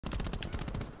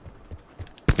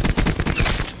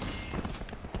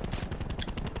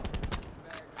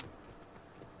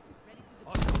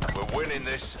winning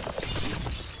this.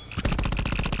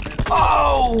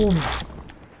 Oh!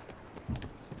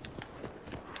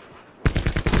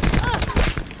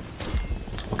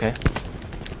 Okay.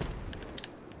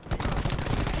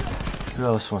 Who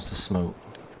else wants to smoke?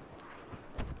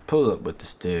 Pull up with the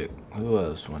stick. Who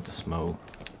else wants to smoke?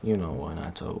 You know what I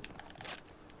told.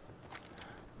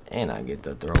 And I get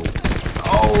the throw.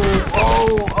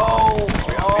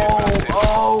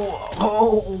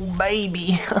 Oh,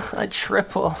 baby. A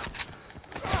triple.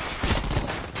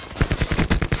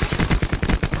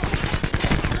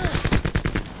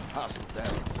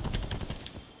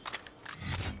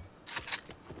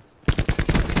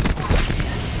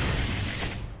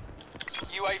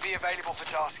 UAV available for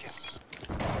tasking.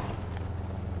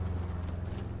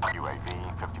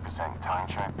 UAV 50% time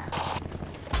check.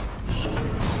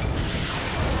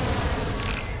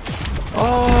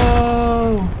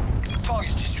 Oh!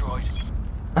 Target's destroyed.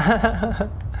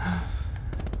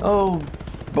 Oh,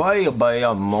 baby,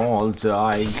 a multi-kill.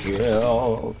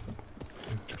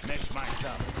 Next match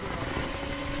up.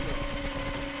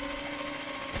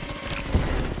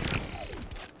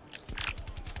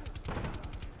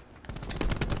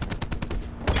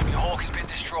 Your Hawk has been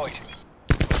destroyed.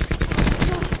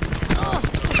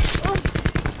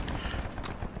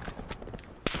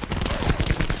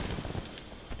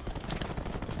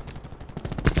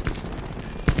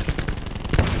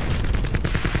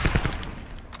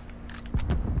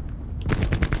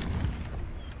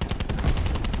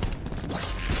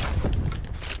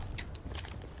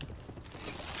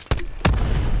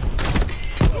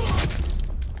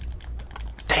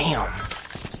 Damn.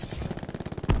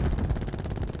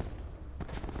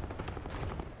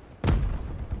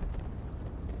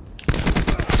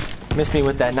 Miss me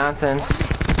with that nonsense.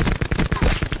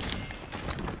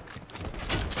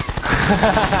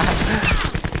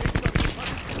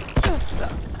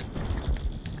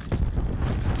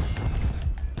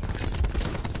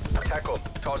 Tackle.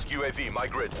 Task UAV, my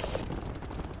grid.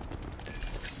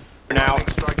 Now.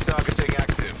 Strike targeting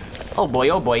active. Oh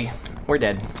boy. We're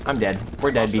dead. I'm dead.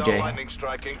 We're dead, Hostile BJ. lightning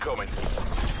strike incoming.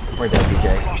 We're dead,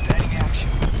 BJ. Lost enemy action.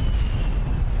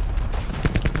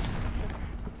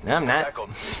 No, I'm not. Tackle.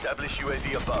 Establish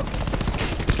UAV above.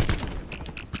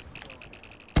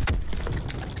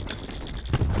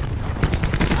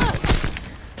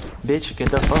 Bitch, get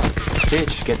the fuck.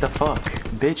 Bitch, get the fuck.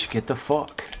 Bitch, get the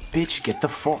fuck. Bitch, get the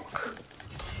fuck.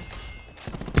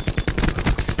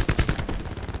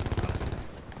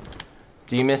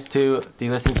 Do you listen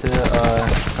to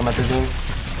Come At The Zoom?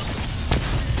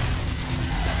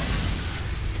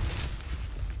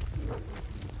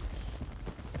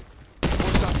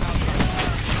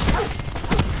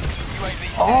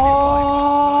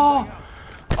 Oh!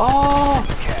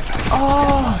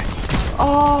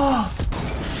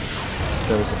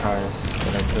 So surprised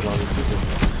that I killed all these people.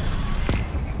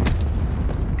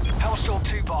 Hellstorm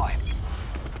 2 by.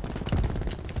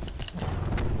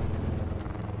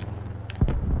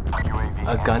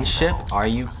 A gunship? Are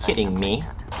you kidding me?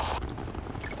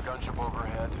 Gunship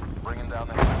overhead, bringing down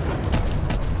the head.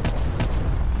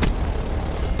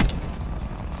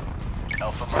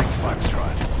 Alpha Mike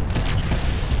Foxtrot.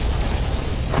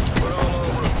 We're all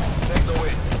over him. Take the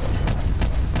win.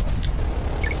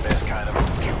 Best kind of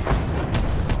cube.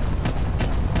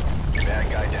 Bad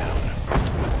guy down.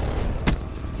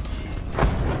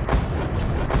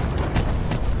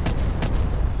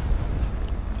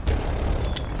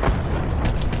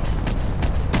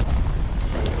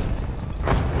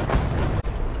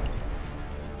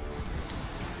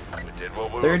 We did what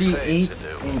we were paid to do.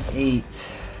 38 and 8.